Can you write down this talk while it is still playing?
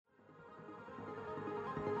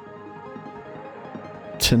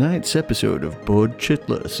Tonight's episode of Board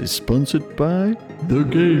Chitless is sponsored by The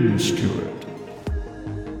Game Steward.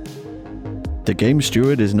 The Game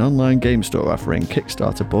Steward is an online game store offering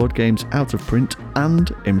Kickstarter board games out of print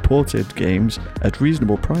and imported games at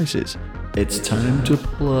reasonable prices. It's time to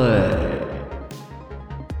play.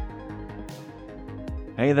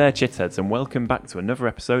 Hey there, Chitheads, and welcome back to another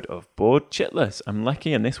episode of Board Chitless. I'm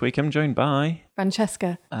Lecky, and this week I'm joined by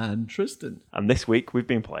Francesca And Tristan. And this week we've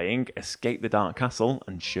been playing Escape the Dark Castle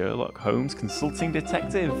and Sherlock Holmes Consulting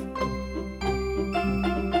Detective.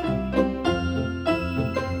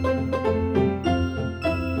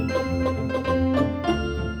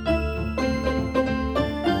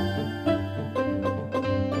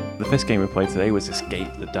 The first game we played today was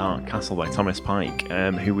Escape the Dark Castle by Thomas Pike,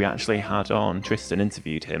 who we actually had on. Tristan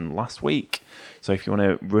interviewed him last week. So if you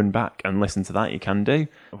want to run back and listen to that, you can do.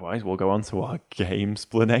 Otherwise, we'll go on to our game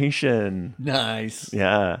explanation. Nice.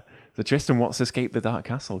 Yeah. So Tristan, what's Escape the Dark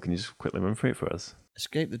Castle? Can you just quickly run through it for us?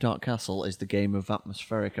 Escape the Dark Castle is the game of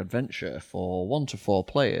atmospheric adventure for 1 to 4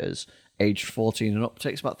 players, aged 14 and up.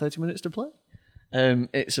 Takes about 30 minutes to play.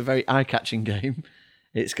 It's a very eye-catching game.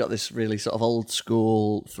 It's got this really sort of old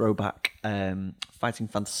school throwback fighting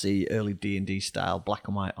fantasy, early D&D style, black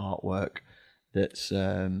and white artwork that's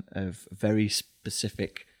of very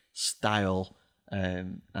specific style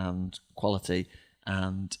and quality.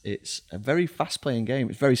 And it's a very fast-playing game.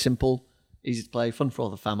 It's very simple, easy to play, fun for all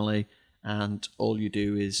the family. And all you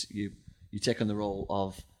do is you take on the role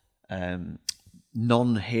of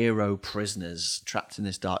non-hero prisoners trapped in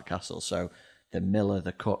this dark castle. So the miller,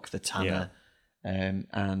 the cook, the tanner. Yeah.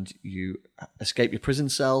 And you escape your prison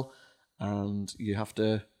cell, and you have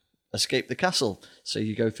to escape the castle. So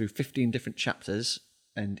you go through 15 different chapters,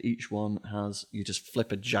 and each one has, you just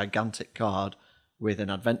flip a gigantic card with an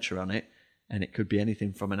adventure on it, and it could be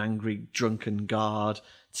anything from an angry drunken guard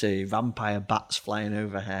to vampire bats flying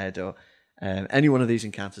overhead, or any one of these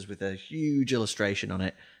encounters with a huge illustration on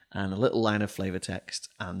it and a little line of flavor text,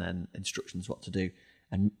 and then instructions what to do.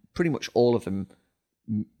 And pretty much all of them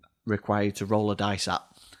require you to roll a dice at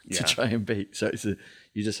to try and beat. So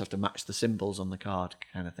you just have to match the symbols on the card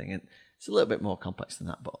kind of thing. And it's a little bit more complex than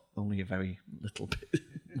that, but only a very little bit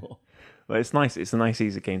more. Well, it's nice. It's a nice,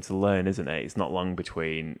 easy game to learn, isn't it? It's not long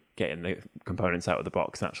between getting the components out of the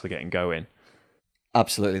box and actually getting going.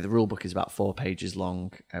 Absolutely. The rule book is about 4 pages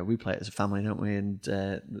long. We play it as a family, don't we? And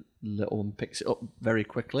the little one picks it up very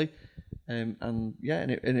quickly. And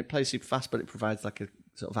it plays super fast, but it provides like a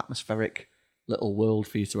sort of atmospheric little world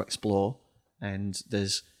for you to explore. And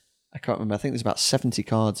I can't remember, I think there's about 70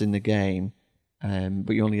 cards in the game,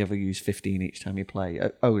 but you only ever use 15 each time you play.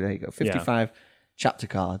 Oh, there you go, 55 chapter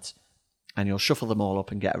cards, and you'll shuffle them all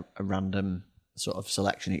up and get a random sort of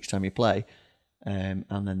selection each time you play. And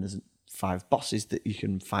then there's 5 bosses that you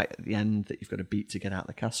can fight at the end that you've got to beat to get out of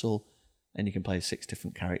the castle, and you can play 6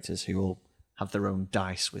 different characters who all have their own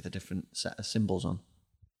dice with a different set of symbols on.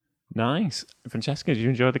 Nice. Francesca, did you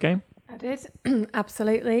enjoy the game? I did,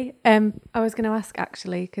 absolutely. I was going to ask,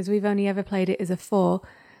 actually, because we've only ever played it as a 4,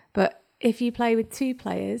 but if you play with 2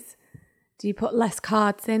 players, do you put less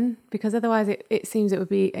cards in? Because otherwise it seems it would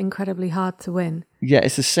be incredibly hard to win. Yeah,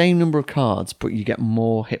 it's the same number of cards, but you get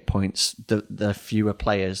more hit points the fewer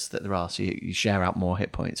players that there are, so you share out more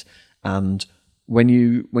hit points. And when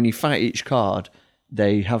you fight each card,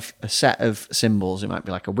 they have a set of symbols. It might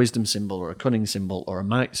be like a wisdom symbol or a cunning symbol or a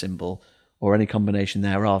might symbol or any combination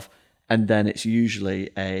thereof. And then it's usually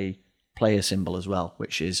a player symbol as well,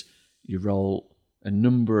 which is you roll a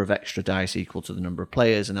number of extra dice equal to the number of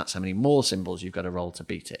players, and that's how many more symbols you've got to roll to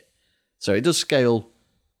beat it. So it does scale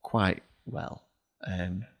quite well.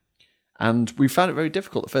 And we found it very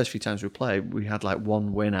difficult the first few times we played. We had like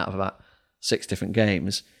 1 win out of about 6 different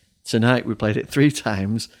games. Tonight we played it 3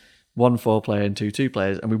 times, 1 4-player and 2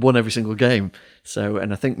 2-players, and we won every single game. So,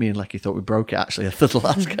 and I think me and Lecky thought we broke it actually after the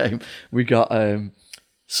last game. We got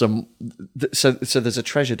so there's a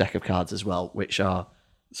treasure deck of cards as well, which are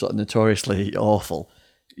sort of notoriously awful.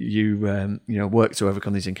 You work to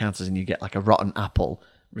overcome these encounters, and you get like a rotten apple,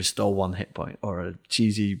 restore 1 hit point, or a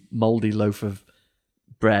cheesy mouldy loaf of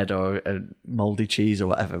bread or a mouldy cheese or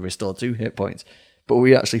whatever, restore 2 hit points. But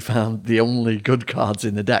we actually found the only good cards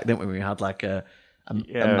in the deck, didn't we? We had like a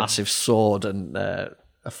massive sword and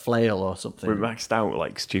a flail or something. We maxed out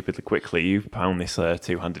like stupidly quickly. You found this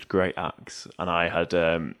 2-handed great axe, and I had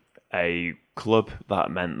a club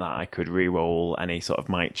that meant that I could re-roll any sort of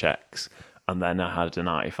might checks, and then I had an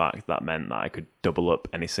artifact that meant that I could double up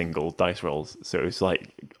any single dice rolls. So it was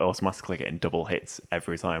like automatically getting double hits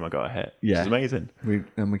every time I got a hit. Yeah, which is amazing.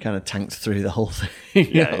 We kind of tanked through the whole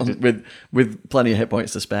thing, with plenty of hit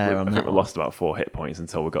points to spare. I think we lost about 4 hit points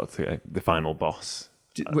until we got to the final boss.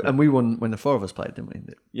 And we won when the four of us played, didn't we?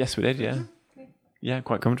 Yes, we did. Yeah, yeah,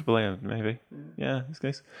 quite comfortably, maybe. Yeah, it's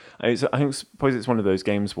nice. I suppose it's one of those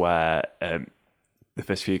games where the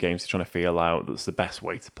first few games you're trying to feel out that's the best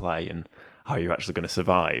way to play and how you're actually going to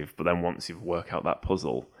survive. But then once you work out that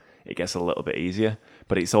puzzle, it gets a little bit easier.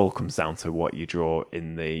 But it all comes down to what you draw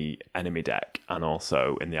in the enemy deck and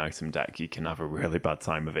also in the item deck. You can have a really bad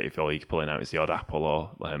time of it if all you're pulling out is the odd apple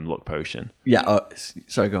or luck potion. Yeah.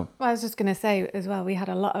 Sorry, go on. Well, I was just going to say as well, we had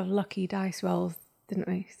a lot of lucky dice rolls, didn't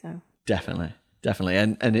we? So Definitely,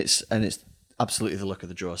 and it's absolutely the luck of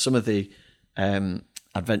the draw. Some of the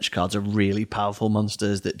adventure cards are really powerful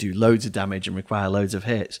monsters that do loads of damage and require loads of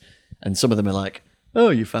hits, and some of them are like, oh,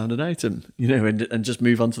 you found an item, and just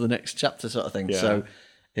move on to the next chapter sort of thing. Yeah. So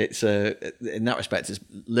it's in that respect, it's a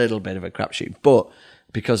little bit of a crapshoot. But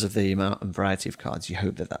because of the amount and variety of cards, you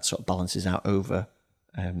hope that sort of balances out over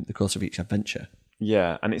the course of each adventure.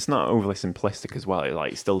 Yeah, and it's not overly simplistic as well.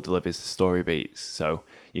 It still delivers the story beats. So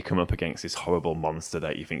you come up against this horrible monster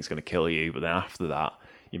that you think is going to kill you, but then after that,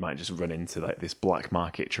 you might just run into this black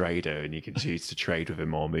market trader, and you can choose to trade with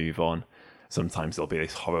him or move on. Sometimes there'll be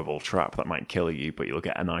this horrible trap that might kill you, but you'll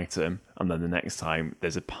get an item, and then the next time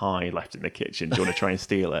there's a pie left in the kitchen. Do you want to try and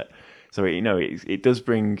steal it? So it does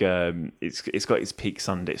bring it's got its peaks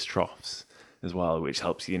and its troughs as well, which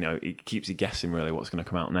helps it keeps you guessing really what's going to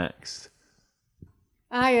come out next.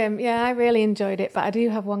 I really enjoyed it, but I do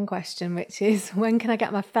have one question, which is when can I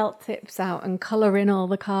get my felt tips out and colour in all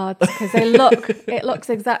the cards? Because it looks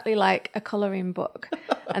exactly like a colouring book,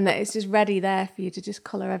 and that it's just ready there for you to just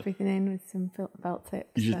colour everything in with some felt tips.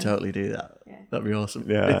 You should totally do that. Yeah. That'd be awesome.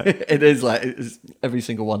 Yeah. It is every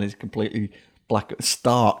single one is completely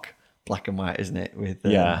stark black and white, isn't it? With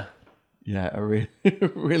a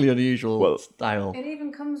really unusual style. It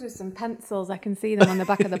even comes with some pencils. I can see them on the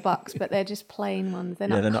back of the box, but they're just plain ones. They're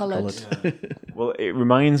not coloured. Well, it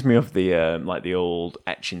reminds me of the old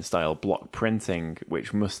etching style block printing,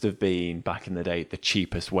 which must have been back in the day the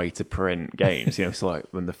cheapest way to print games. So like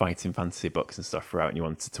when the fighting fantasy books and stuff were out, and you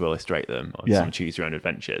wanted to illustrate them or some choose your own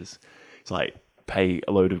adventures. It's like pay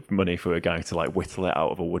a load of money for a guy to whittle it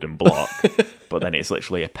out of a wooden block, but then it's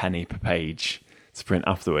literally a penny per page to print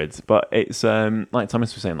afterwards. But it's like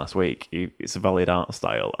Thomas was saying last week, it's a valid art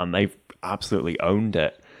style, and they've absolutely owned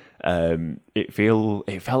it. It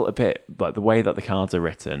felt a bit like the way that the cards are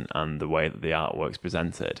written and the way that the artwork's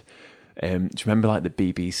presented. Do you remember the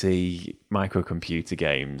BBC microcomputer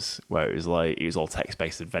games where it was all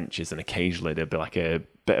text-based adventures, and occasionally there'd be a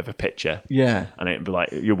bit of a picture, and it'd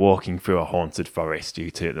be you're walking through a haunted forest,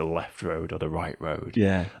 you take the left road or the right road,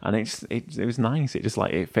 and it was nice. It just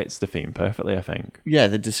it fits the theme perfectly, I think. Yeah,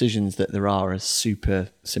 the decisions that there are super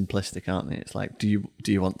simplistic, aren't they? It's do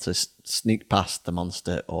you want to sneak past the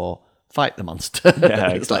monster or fight the monster? Yeah,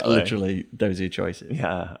 it's exactly. Literally those are your choices.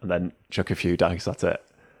 Yeah, and then chuck a few dice at it.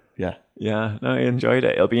 Yeah. No, I enjoyed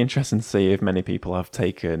it. It'll be interesting to see if many people have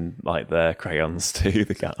taken their crayons to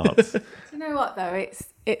the cards. Do you know what though?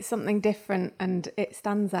 It's something different and it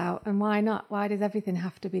stands out. And why not? Why does everything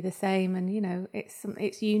have to be the same? And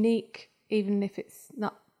it's unique, even if it's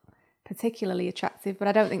not particularly attractive. But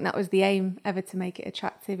I don't think that was the aim ever, to make it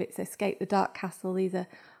attractive. It's escape the dark castle. These are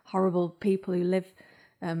horrible people who live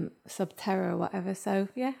sub terra or whatever. So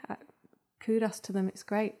yeah, kudos to them. It's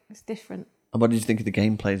great. It's different. And what did you think of the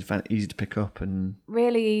gameplay? Did you find it easy to pick up? And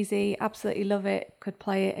really easy. Absolutely love it. Could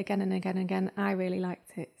play it again and again and again. I really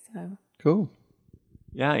liked it. So cool.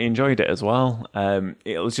 Yeah, I enjoyed it as well.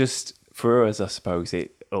 It was just for us, I suppose.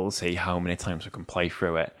 It'll see how many times we can play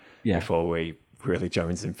through it before we really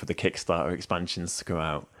joins in for the Kickstarter expansions to come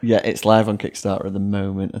out. Yeah, it's live on Kickstarter at the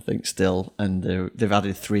moment, I think, still, and they've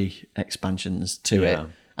added 3 expansions to it.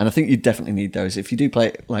 And I think you definitely need those. If you do play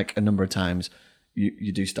it a number of times,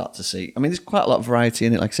 you do start to see. I mean, there's quite a lot of variety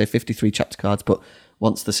in it, like I say, 53 chapter cards, but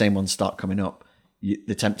once the same ones start coming up,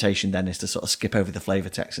 the temptation then is to sort of skip over the flavour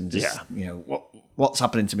text and just, what's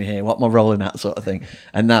happening to me here? What am I rolling at, sort of thing.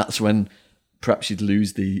 And that's when perhaps you'd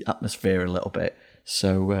lose the atmosphere a little bit.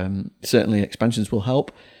 So certainly expansions will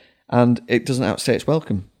help, and it doesn't outstay its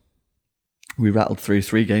welcome. We rattled through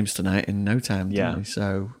 3 games tonight in no time, didn't we?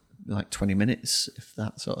 So 20 minutes, if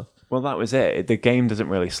that sort of. Well, that was it. The game doesn't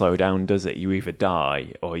really slow down, does it? You either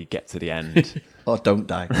die or you get to the end. Or don't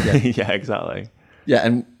die. Yeah, yeah, exactly. Yeah,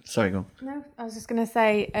 and sorry, go on. No, I was just going to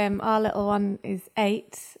say our little one is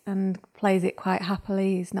 8 and plays it quite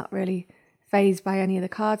happily. He's not really fazed by any of the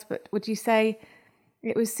cards, but would you say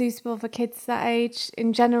it was suitable for kids that age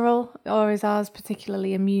in general, or is ours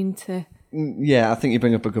particularly immune to? Yeah, I think you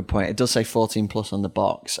bring up a good point. It does say 14 plus on the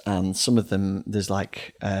box, and some of them, there's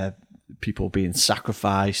people being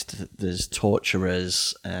sacrificed, there's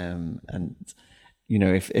torturers, and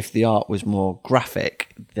if the art was more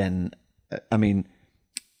graphic, then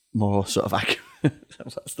more sort of accurate.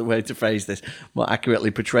 That's the way to phrase this. More accurately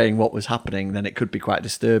portraying what was happening, then it could be quite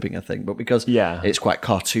disturbing, I think. But because it's quite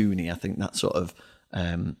cartoony, I think that sort of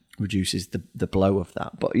reduces the blow of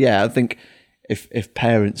that. But yeah, I think if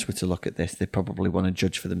parents were to look at this, they probably want to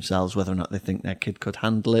judge for themselves whether or not they think their kid could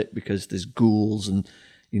handle it, because there's ghouls and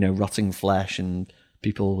rotting flesh and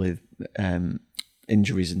people with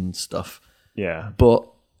injuries and stuff. Yeah, but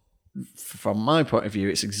from my point of view,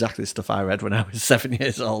 it's exactly the stuff I read when I was 7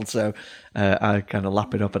 years old, so I kind of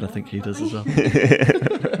lap it up, and I think he does as well.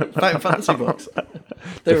 Fantasy books.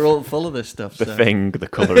 They were all full of this stuff. The Thing, the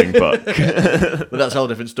colouring book. But that's a whole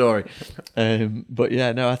different story. But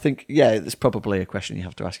yeah, no, I think, it's probably a question you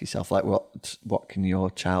have to ask yourself, like what can your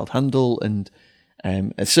child handle? And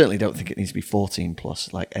I certainly don't think it needs to be 14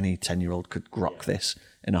 plus, like any 10-year-old could grok this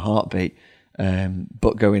in a heartbeat.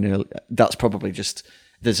 But going early, that's probably just...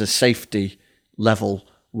 There's a safety level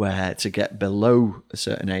where to get below a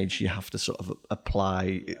certain age, you have to sort of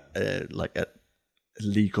apply like a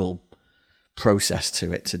legal process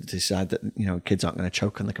to it to decide that kids aren't going to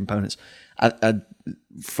choke on the components.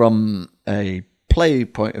 From a play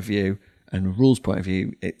point of view and rules point of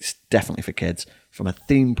view, it's definitely for kids. From a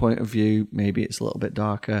theme point of view, maybe it's a little bit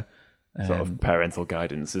darker. Sort of parental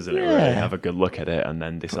guidance, isn't it? Really have a good look at it and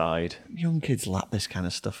then decide. Young kids lap this kind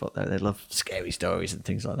of stuff up there. They love scary stories and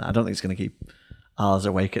things like that. I don't think it's going to keep ours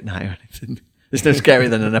awake at night or anything. It's no scarier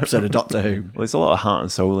than an episode of Doctor Who. Well, there's a lot of heart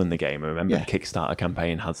and soul in the game. I remember the Kickstarter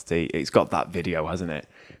campaign it's got that video, hasn't it?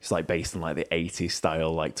 It's like based on like the 80s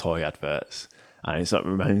style like toy adverts. And it sort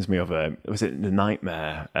of reminds me of was it the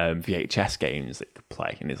Nightmare VHS games that you could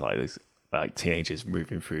play? And it's like these like teenagers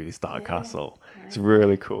moving through this dark castle. It's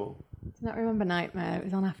really cool. Do not remember Nightmare. It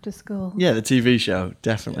was on after school. Yeah, the TV show,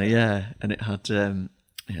 definitely, yeah. And it had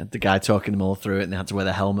the guy talking them all through it, and they had to wear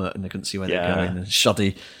the helmet, and they couldn't see where they're going, and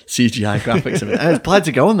shoddy CGI graphics of it. I applied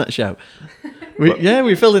to go on that show.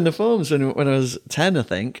 We filled in the forms, and when I was 10, I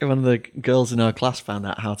think, one of the girls in our class found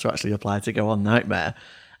out how to actually apply to go on Nightmare.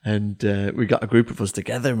 And we got a group of us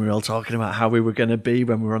together, and we were all talking about how we were going to be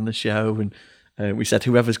when we were on the show. And we said,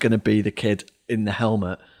 whoever's going to be the kid in the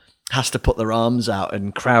helmet has to put their arms out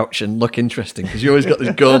and crouch and look interesting, because you always got this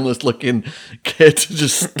gormless looking kid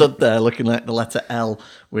just stood there looking like the letter L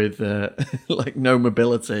with like no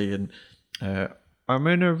mobility and I'm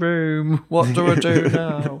in a room, what do I do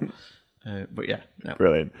now? But yeah, no.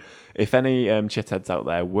 Brilliant. If any chitheads out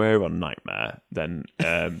there were on Nightmare, then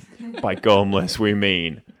by gormless we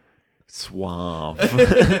mean suave.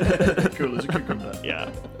 Cool as a cucumber. Yeah.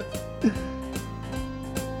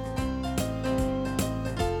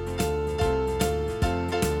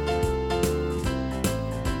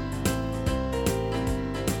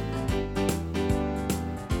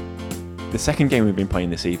 The second game we've been playing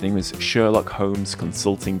this evening was Sherlock Holmes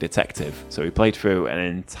Consulting Detective. So we played through an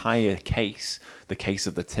entire case, the case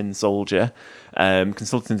of the Tin Soldier.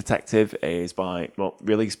 Consulting Detective is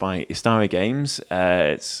released by Istari Games.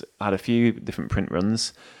 It's had a few different print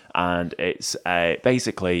runs, and it's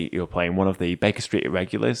basically you're playing one of the Baker Street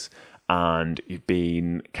Irregulars, and you've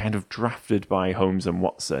been kind of drafted by Holmes and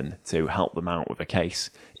Watson to help them out with a case,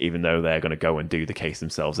 even though they're going to go and do the case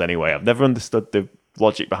themselves anyway. I've never understood the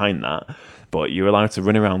logic behind that, but you're allowed to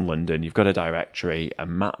run around London. You've got a directory, a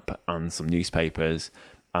map, and some newspapers,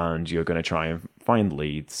 and you're going to try and find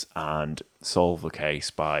leads and solve the case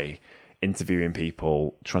by interviewing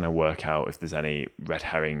people, trying to work out if there's any red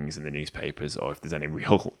herrings in the newspapers or if there's any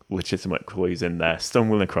real legitimate clues in there,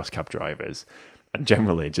 stumbling across cab drivers, and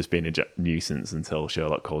generally just being a nuisance until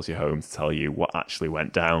Sherlock calls you home to tell you what actually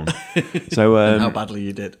went down. So how badly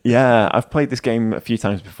you did. Yeah, I've played this game a few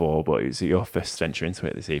times before, but it was your first venture into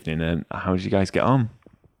it this evening. And how did you guys get on?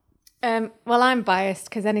 Well, I'm biased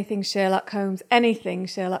because anything Sherlock Holmes, and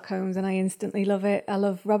I instantly love it. I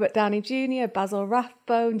love Robert Downey Jr., Basil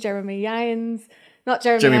Rathbone, Jeremy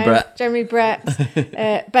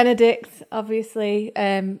Brett, Benedict, obviously.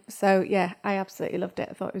 So yeah, I absolutely loved it.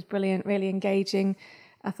 I thought it was brilliant, really engaging.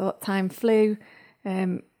 I thought time flew.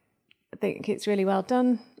 I think it's really well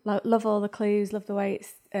done. Love all the clues. Love the way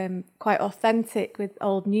it's quite authentic with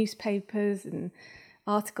old newspapers and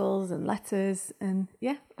articles and letters. And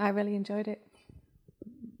yeah, I really enjoyed it.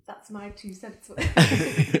 That's my 2 cents.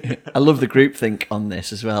 I love the groupthink on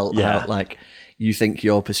this as well. Yeah. How, like, you think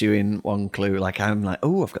you're pursuing one clue. Like, I'm like,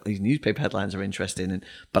 oh, I've got these newspaper headlines are interesting.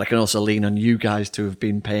 But I can also lean on you guys to have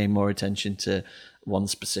been paying more attention to one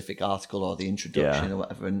specific article or the introduction or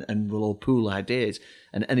whatever. And we'll all pool ideas.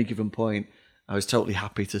 And at any given point, I was totally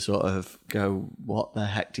happy to sort of go, what the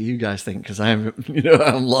heck do you guys think? Because I'm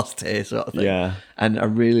lost here sort of thing. Yeah. And I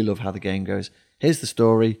really love how the game goes, here's the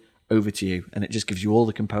story, over to you. And it just gives you all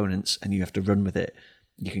the components and you have to run with it.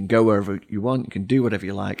 You can go wherever you want. You can do whatever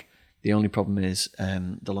you like. The only problem is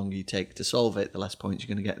the longer you take to solve it, the less points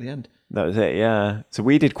you're going to get at the end. That was it, yeah. So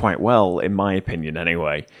we did quite well, in my opinion,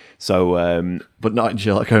 anyway. So, but not in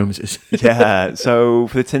Sherlock Holmes's. yeah. So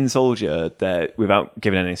for the Tin Soldier, without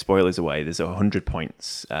giving any spoilers away, there's 100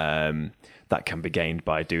 points that can be gained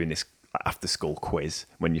by doing this after-school quiz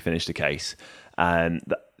when you finish the case. And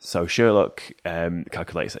so Sherlock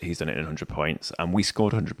calculates that he's done it in 100 points, and we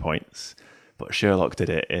scored 100 points. But Sherlock did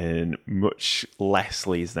it in much less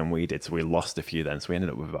leads than we did, so we lost a few then. So we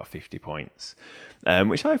ended up with about 50 points,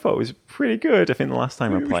 which I thought was pretty good. I think the last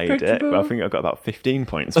time I played it, I think I got about 15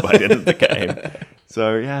 points by the end of the game.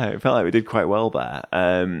 So yeah, it felt like we did quite well there.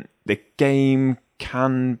 The game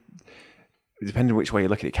can, depending on which way you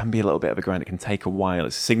look at it, can be a little bit of a grind. It can take a while.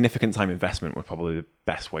 It's a significant time investment, would probably be the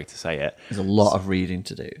best way to say it. There's a lot of reading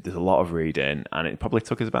to do. There's a lot of reading, and it probably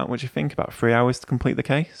took us about, what do you think, about 3 hours to complete the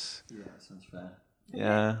case? Yeah, that sounds fair.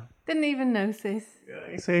 Yeah. Didn't even notice.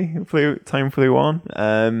 Yeah, you see, time flew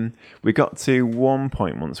on. We got to one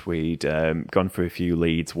point once we'd gone through a few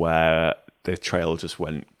leads where the trail just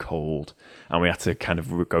went cold, and we had to kind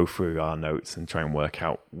of go through our notes and try and work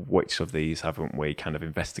out which of these haven't we kind of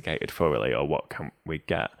investigated thoroughly, or what can we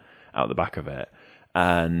get out the back of it.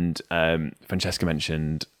 And Francesca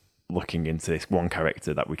mentioned looking into this one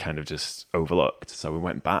character that we kind of just overlooked, so we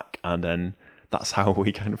went back, and then that's how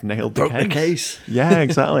we kind of nailed the case. Yeah,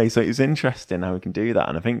 exactly. So it was interesting how we can do that.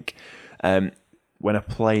 And I think when I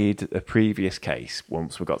played a previous case,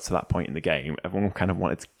 once we got to that point in the game, everyone kind of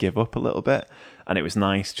wanted to give up a little bit. And it was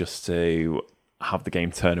nice just to have the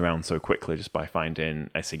game turn around so quickly just by finding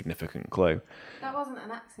a significant clue. That wasn't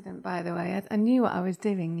an accident, by the way. I knew what I was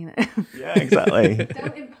doing, you know. Yeah, exactly.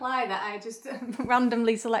 Don't imply that I just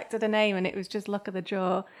randomly selected a name and it was just luck of the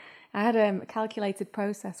draw. I had a calculated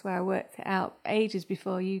process where I worked it out ages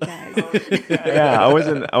before you guys. Yeah,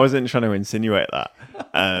 I wasn't trying to insinuate that.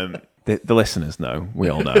 The listeners know. We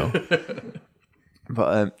all know.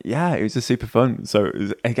 But yeah, it was just super fun. So it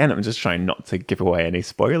was, again, I'm just trying not to give away any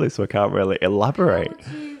spoilers, so I can't really elaborate.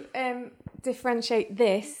 How would you differentiate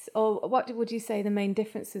this, or what would you say the main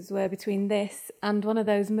differences were between this and one of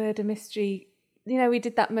those murder mystery? You know, we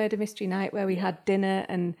did that murder mystery night where we had dinner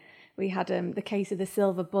and we had the case of the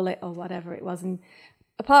silver bullet or whatever it was. And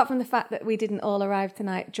apart from the fact that we didn't all arrive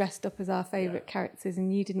tonight dressed up as our favourite characters,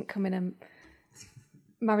 and you didn't come in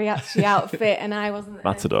a mariachi outfit, and I wasn't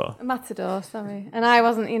a matador, sorry, and I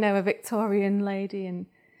wasn't, you know, a Victorian lady, and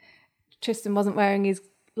Tristan wasn't wearing his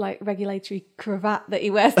like regulatory cravat that he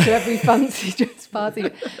wears to every fancy dress party.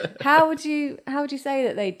 How would you say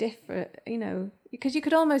that they differ? You know, because you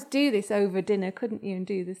could almost do this over dinner, couldn't you, and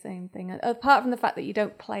do the same thing? Apart from the fact that you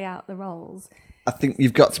don't play out the roles. I think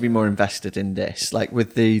you've got to be more invested in this. Like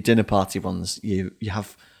with the dinner party ones, you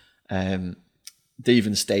have they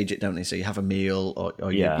even stage it, don't they? So you have a meal,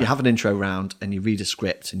 or you have an intro round, and you read a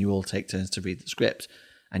script, and you all take turns to read the script,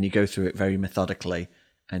 and you go through it very methodically.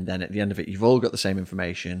 And then at the end of it, you've all got the same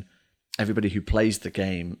information. Everybody who plays the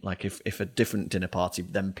game, like if a different dinner party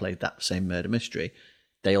then played that same murder mystery,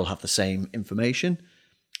 they all have the same information.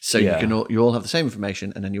 So you all have the same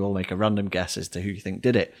information, and then you all make a random guess as to who you think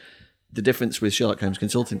did it. The difference with Sherlock Holmes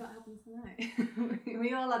Consulting...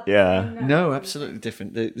 We all had the same No, absolutely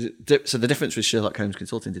different. So the difference with Sherlock Holmes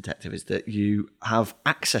Consulting Detective is that you have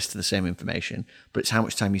access to the same information, but it's how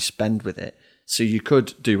much time you spend with it. So you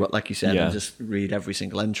could do what, like you said, and just read every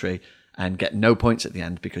single entry and get no points at the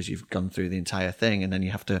end because you've gone through the entire thing, and then you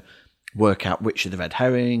have to work out which are the red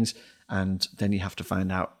herrings, and then you have to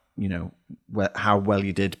find out, you know, how well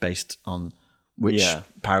you did based on which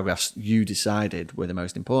paragraphs you decided were the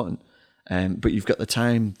most important. But you've got the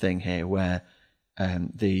time thing here where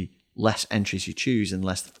the less entries you choose and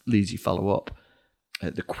less leads you follow up,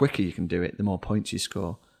 the quicker you can do it, the more points you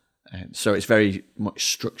score. So it's very much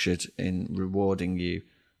structured in rewarding you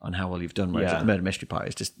on how well you've done. Whereas the murder mystery part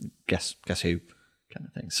is just guess who kind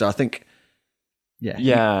of thing. So I think,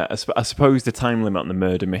 I suppose the time limit on the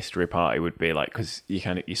murder mystery party would be like, because you're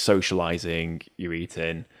socialising, you're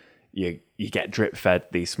eating, you get drip fed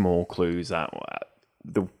these small clues that.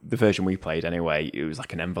 The version we played anyway, it was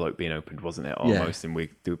like an envelope being opened, wasn't it? Almost, and we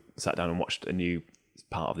sat down and watched a new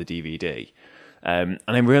part of the DVD. And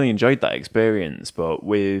I really enjoyed that experience. But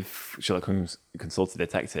with Sherlock Holmes Consulting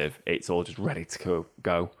Detective, it's all just ready to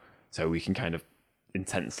go. So we can kind of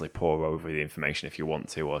intensely pore over the information if you want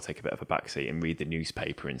to, or take a bit of a backseat and read the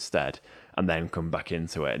newspaper instead, and then come back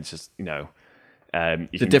into it. It's just, you know...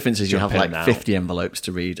 the difference is you have like 50 envelopes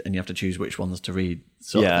to read, and you have to choose which ones to read.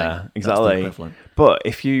 Exactly. But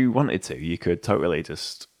if you wanted to, you could totally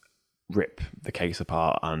just rip the case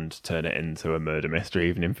apart and turn it into a murder mystery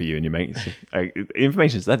evening for you and your mates. The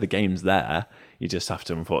information's there, the game's there. You just have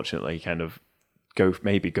to, unfortunately, kind of go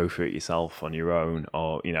through it yourself on your own,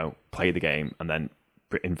 or play the game and then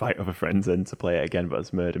invite other friends in to play it again, but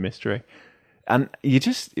as murder mystery. And you're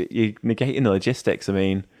negating the logistics. I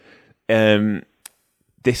mean,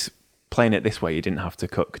 playing it this way, you didn't have to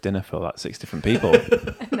cook dinner for like 6 different people.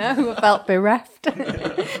 No, I felt bereft.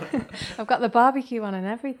 I've got the barbecue on and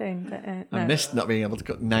everything. But, no. I missed not being able to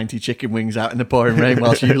cook 90 chicken wings out in the pouring rain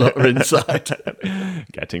whilst you lot were inside.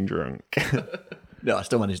 Getting drunk. No, I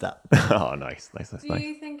still managed that. Oh, nice. Do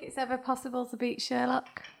you think it's ever possible to beat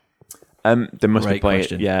Sherlock? There must Great be players.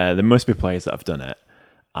 question. Yeah, there must be players that have done it,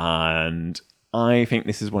 and I think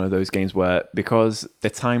this is one of those games where, because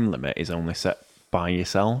the time limit is only set by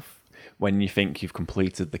yourself, when you think you've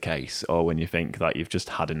completed the case, or when you think that you've just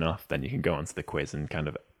had enough, then you can go onto the quiz and kind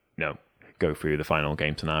of go through the final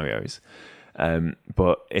game scenarios.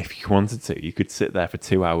 But if you wanted to, you could sit there for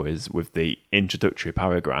 2 hours with the introductory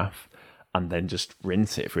paragraph and then just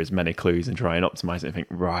rinse it for as many clues and try and optimize it and think,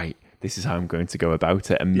 right, this is how I'm going to go about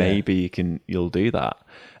it. And maybe you'll do that.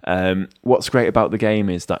 What's great about the game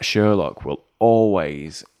is that Sherlock will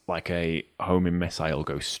always, like a homing missile,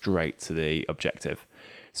 go straight to the objective.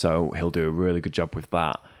 So he'll do a really good job with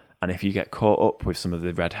that. And if you get caught up with some of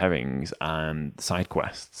the red herrings and side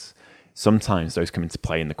quests, sometimes those come into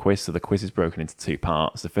play in the quiz. So the quiz is broken into 2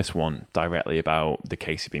 parts. The first one directly about the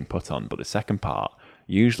case you've been put on, but the second part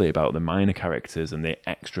usually about the minor characters and the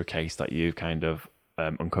extra case that you've kind of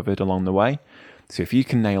uncovered along the way. So if you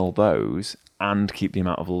can nail those and keep the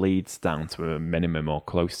amount of leads down to a minimum or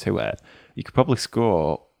close to it, you could probably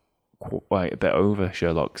score quite a bit over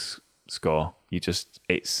Sherlock's score.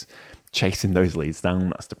 It's chasing those leads down.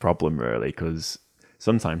 That's the problem, really, because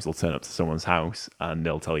sometimes they'll turn up to someone's house and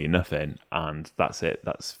they'll tell you nothing, and that's it.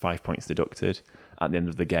 That's 5 points deducted at the end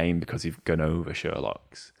of the game because you've gone over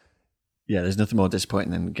Sherlock's. Yeah, there's nothing more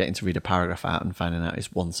disappointing than getting to read a paragraph out and finding out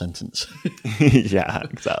it's 1 sentence. Yeah,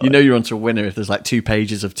 exactly. You're onto a winner if there's like 2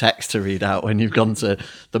 pages of text to read out when you've gone to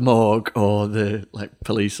the morgue or the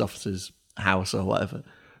police officer's house or whatever.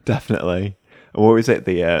 Definitely. What was it?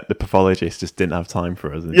 The pathologist just didn't have time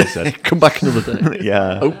for us and just said, "Come back another day."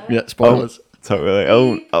 Yeah. Oh, yeah. Spoilers.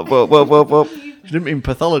 Totally. Well. He didn't mean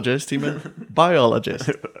pathologist. He meant biologist.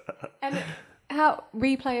 And how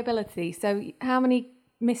replayability? So how many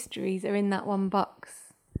mysteries are in that one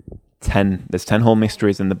box? 10. There's 10 whole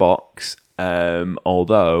mysteries in the box.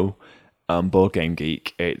 Although Board Game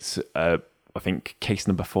Geek, it's I think case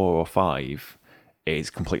number 4 or 5 is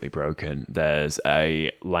completely broken. There's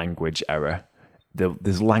a language error.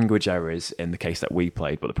 There's language errors in the case that we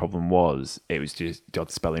played, but the problem was it was just the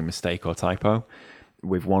odd spelling mistake or typo.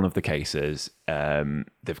 With one of the cases,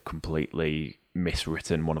 they've completely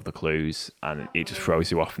miswritten one of the clues, and it just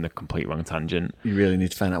throws you off in the complete wrong tangent. You really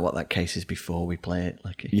need to find out what that case is before we play it.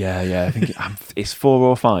 Yeah. I think it's 4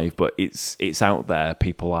 or 5, but it's out there.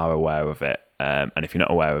 People are aware of it, and if you're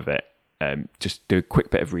not aware of it, just do a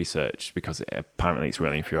quick bit of research, because apparently it's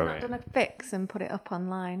really infuriating. I've done a fix and put it up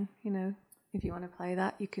online. If you want to play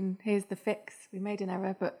that, you can. Here's the fix. We made an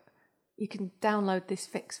error, but you can download this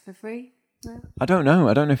fix for free. No? I don't know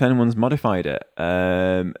if anyone's modified it.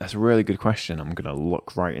 That's a really good question. I'm going to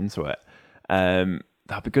look right into it.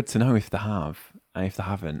 That'd be good to know if they have. And if they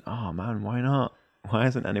haven't, oh man, why not? Why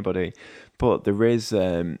hasn't anybody? But there is,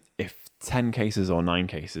 if 10 cases or 9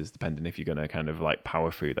 cases, depending if you're going to kind of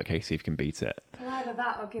power through that case, see if you can beat it. Well, either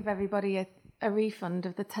that or give everybody a refund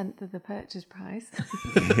of the 10th of the purchase price.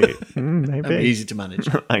 Maybe. Easy to manage.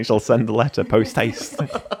 I shall send a letter post haste.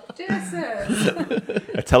 Dear sir.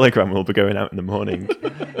 A telegram will be going out in the morning.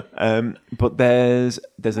 But there's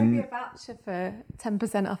Maybe a voucher for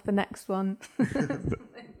 10% off the next one.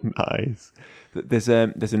 Nice. There's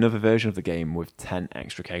another version of the game with 10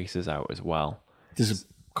 extra cases out as well. There's a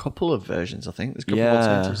couple of versions, I think. There's a couple of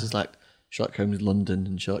alternatives. There's Sherlock Holmes London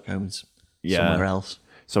and Sherlock Holmes somewhere else.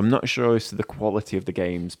 So I'm not sure as to the quality of the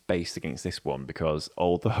games based against this one, because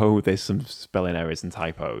although there's some spelling errors and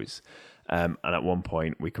typos, and at one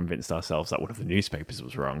point we convinced ourselves that one of the newspapers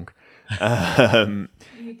was wrong. You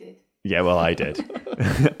did. Yeah, well, I did.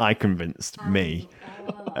 I convinced me.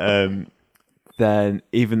 Then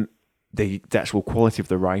even the actual quality of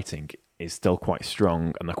the writing is still quite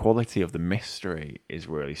strong, and the quality of the mystery is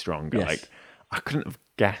really strong. Yes. I couldn't have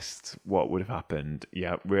guessed what would have happened.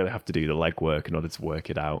 You really have to do the legwork in order to work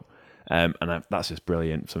it out. That's just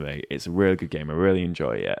brilliant for me. It's a really good game. I really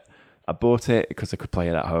enjoy it. I bought it because I could play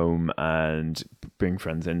it at home and bring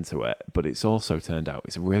friends into it. But it's also turned out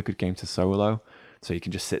it's a really good game to solo. So you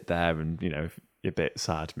can just sit there and,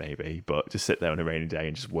 sad maybe, but just sit there on a rainy day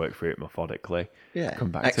and just work through it methodically. Yeah,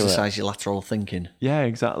 come back exercise to your lateral thinking. Yeah,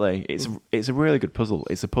 exactly. It's a really good puzzle.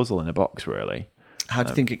 It's a puzzle in a box, really. How do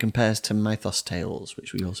you think it compares to Mythos Tales,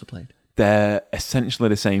 which we also played? They're essentially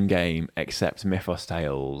the same game, except Mythos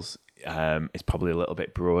Tales is probably a little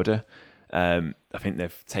bit broader. I think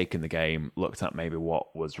they've taken the game, looked at maybe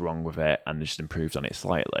what was wrong with it, and just improved on it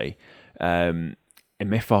slightly. In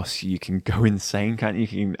Mythos, you can go insane, can't you? You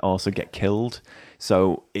can also get killed.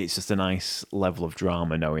 So it's just a nice level of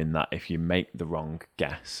drama knowing that if you make the wrong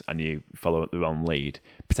guess and you follow the wrong lead,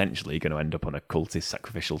 potentially you're going to end up on a cultist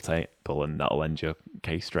sacrificial table, and that'll end your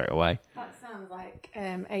case straight away. That sounds like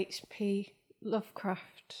H.P.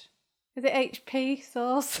 Lovecraft. Is it H.P.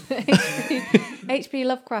 Source? H.P.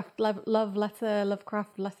 Lovecraft, Love Letter,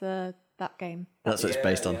 Lovecraft Letter, that game. That's what it's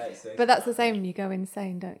based on. But that's the same, you go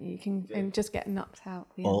insane, don't you? You can just get knocked out.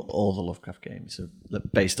 at the end. All the Lovecraft games are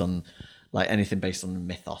based on, like anything based on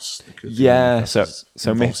mythos. Yeah, so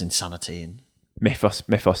involves insanity and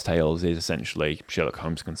Mythos Tales is essentially Sherlock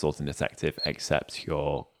Holmes consulting detective, except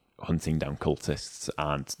you're hunting down cultists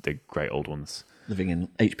and the great old ones. living in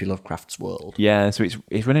H.P. Lovecraft's world. Yeah, so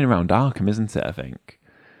it's running around Arkham, isn't it? I think.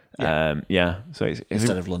 Yeah. So it's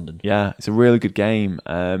Instead of London. Yeah, it's a really good game.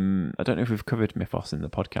 I don't know if we've covered Mythos in the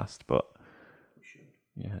podcast, but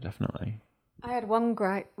yeah, definitely. I had one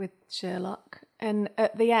gripe with Sherlock, and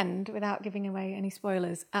at the end, without giving away any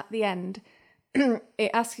spoilers, at the end,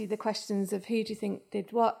 it asks you the questions of who do you think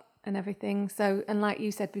did what and everything. So, and like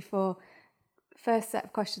you said before, first set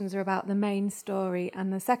of questions are about the main story,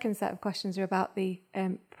 and the second set of questions are about the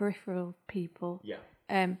peripheral people. Yeah.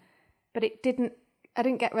 But I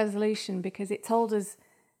didn't get resolution because it told us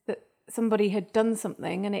that somebody had done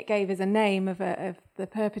something, and it gave us a name of the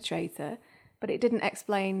perpetrator, but it didn't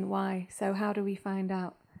explain why. So how do we find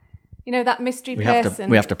out? You know, that mystery person.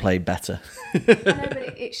 We have to play better. I know,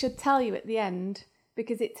 but it should tell you at the end,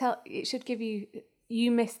 because it should give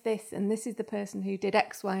you missed this, and this is the person who did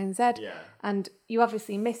X, Y, and Z. Yeah. And you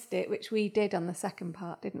obviously missed it, which we did on the second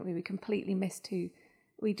part, didn't we? We completely missed who.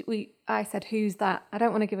 I said, who's that? I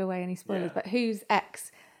don't want to give away any spoilers, but who's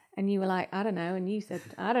X? And you were like, I don't know. And you said,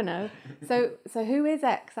 I don't know. So who is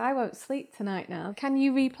X? I won't sleep tonight now. Can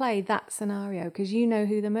you replay that scenario? Because you know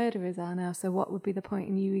who the murderers are now. So what would be the point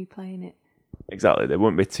in you replaying it? Exactly. There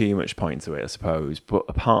wouldn't be too much point to it, I suppose. But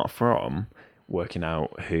apart from working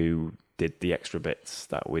out who did the extra bits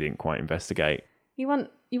that we didn't quite investigate. You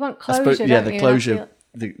want closure, I suppose, don't the you? closure,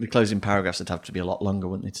 the closing paragraphs would have to be a lot longer,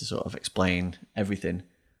 wouldn't they, to sort of explain everything.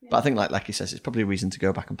 But I think, like he says, it's probably a reason to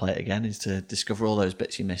go back and play it again, is to discover all those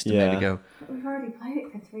bits you missed and maybe go... We've already played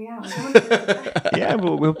it for 3 hours, haven't we? Yeah,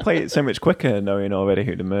 but we'll play it so much quicker knowing already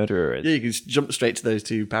who the murderer is. Yeah, you can just jump straight to those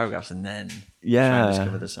 2 paragraphs and then try Yeah. and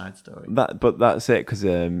discover the side story. But that's it, because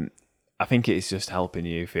I think it's just helping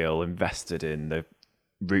you feel invested in the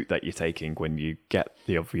route that you're taking when you get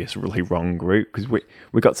the obvious really wrong route. Because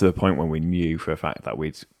we got to the point when we knew for a fact that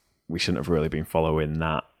we shouldn't have really been following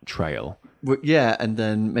that trail. Well, yeah, and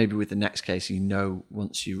then maybe with the next case,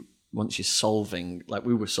 once you're solving, like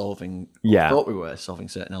we were solving, or thought we were solving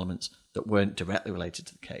certain elements that weren't directly related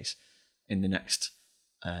to the case, in the next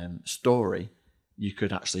story, you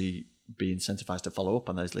could actually be incentivized to follow up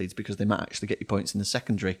on those leads, because they might actually get you points in the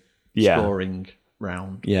secondary scoring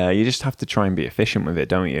round. Yeah, you just have to try and be efficient with it,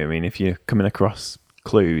 don't you? I mean, if you're coming across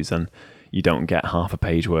clues and you don't get half a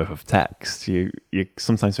page worth of text, you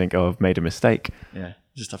sometimes think, oh, I've made a mistake. Yeah,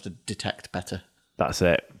 you just have to detect better. That's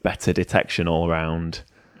it. Better detection all around.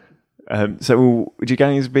 So would you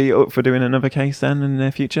guys be up for doing another case then in the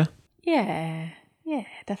near future? Yeah,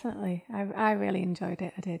 definitely. I really enjoyed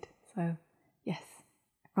it. I did. So, yes,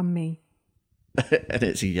 from me. And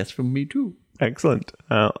it's a yes from me too. Excellent.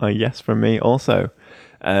 A yes from me also.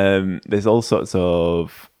 There's all sorts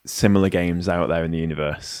of similar games out there in the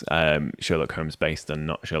universe, Sherlock Holmes based and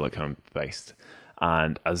not Sherlock Holmes based.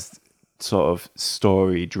 And as sort of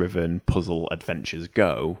story-driven puzzle adventures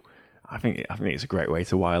go, I think it's a great way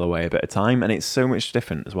to while away a bit of time, and it's so much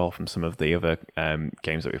different as well from some of the other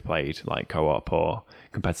games that we've played, like co-op or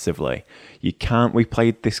competitively. We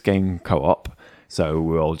played this game co-op, so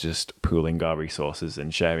we're all just pooling our resources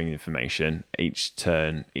and sharing information. Each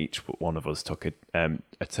one of us took a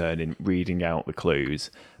turn in reading out the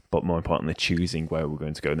clues, but more importantly, choosing where we're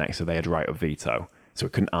going to go next. So they had right of veto, so we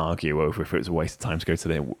couldn't argue over if it was a waste of time to go to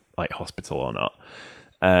the hospital or not.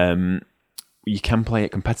 You can play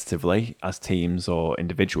it competitively as teams or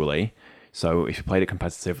individually. So if you played it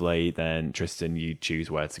competitively, then Tristan, you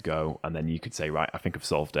choose where to go, and then you could say, right, I think I've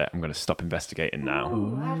solved it. I'm going to stop investigating now.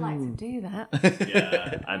 Ooh, I'd like to do that.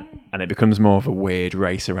 Yeah, and it becomes more of a weird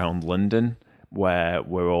race around London where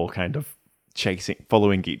we're all kind of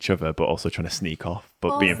following each other, but also trying to sneak off,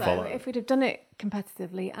 but being Also, followed. if we'd have done it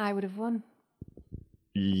competitively, I would have won.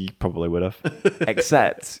 You probably would have,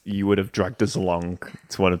 except you would have dragged us along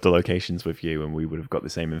to one of the locations with you, and we would have got the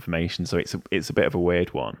same information. So it's a bit of a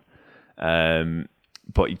weird one,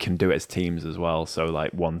 but you can do it as teams as well. So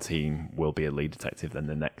like one team will be a lead detective, then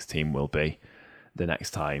the next team will be the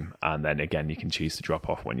next time, and then again you can choose to drop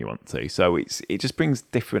off when you want to. So it just brings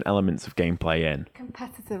different elements of gameplay in.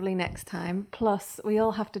 Competitively next time. Plus, we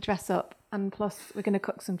all have to dress up, and plus we're going to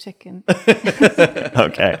cook some chicken.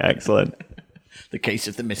 Okay, excellent. The case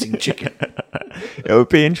of the missing chicken. It would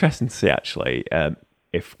be interesting to see actually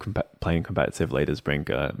if playing competitively does bring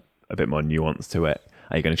a bit more nuance to it.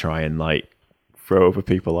 Are you going to try and like throw other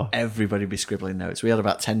people off? Everybody be scribbling notes. We had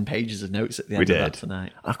about 10 pages of notes at the end of that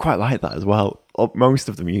tonight. I quite like that as well. Most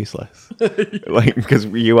of them useless, like because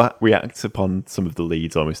we act upon some of the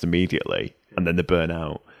leads almost immediately, and then they burn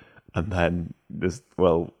out. And then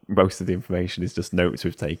most of the information is just notes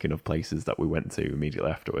we've taken of places that we went to immediately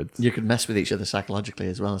afterwards. You could mess with each other psychologically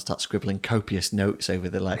as well and start scribbling copious notes over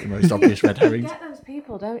the most obvious red herrings. You get those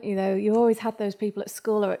people, don't you, though? You always had those people at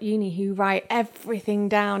school or at uni who write everything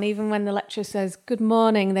down. Even when the lecturer says, good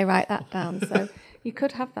morning, they write that down. So you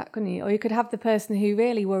could have that, couldn't you? Or you could have the person who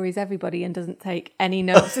really worries everybody and doesn't take any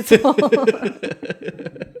notes at all.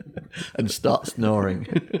 And start snoring.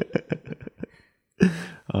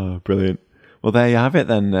 Oh, brilliant. Well, there you have it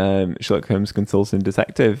then. Sherlock Holmes Consulting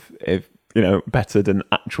Detective, if better than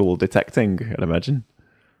actual detecting, I'd imagine.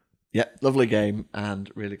 Yeah, lovely game, and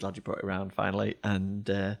really glad you brought it around finally. And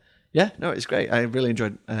it's great. I really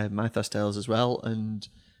enjoyed Mythos Tales as well, and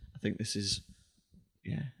I think this is,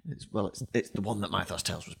 it's the one that Mythos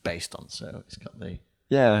Tales was based on, so it's got the...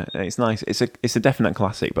 Yeah, it's nice. It's a definite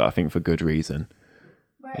classic, but I think for good reason.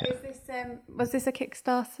 Is this was this a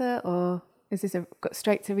Kickstarter, or is this a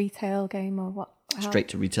straight to retail game, or what? Straight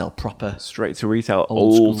to retail proper. Straight to retail,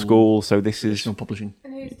 old school. So this is publishing.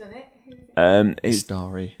 And who's done it? It's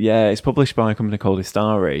Istari. Yeah, it's published by a company called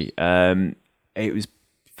Istari. It was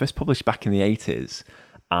first published back in the 80s,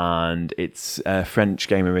 and it's a French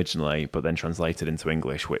game originally, but then translated into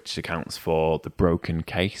English, which accounts for the broken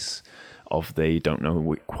case of the don't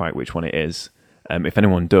know quite which one it is. If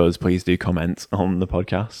anyone does, please do comment on the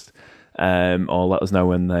podcast. Or let us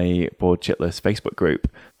know in the Board Chitless Facebook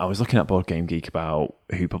group. I was looking at Board Game Geek about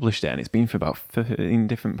who published it, and it's been for about 13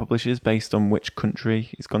 different publishers based on which country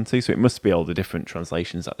it's gone to. So it must be all the different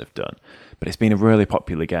translations that they've done. But it's been a really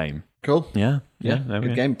popular game. Cool. Yeah.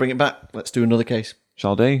 Good game. Bring it back. Let's do another case.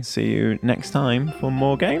 Shall do. See you next time for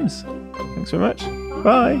more games. Thanks very much.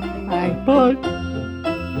 Bye. Bye. Bye.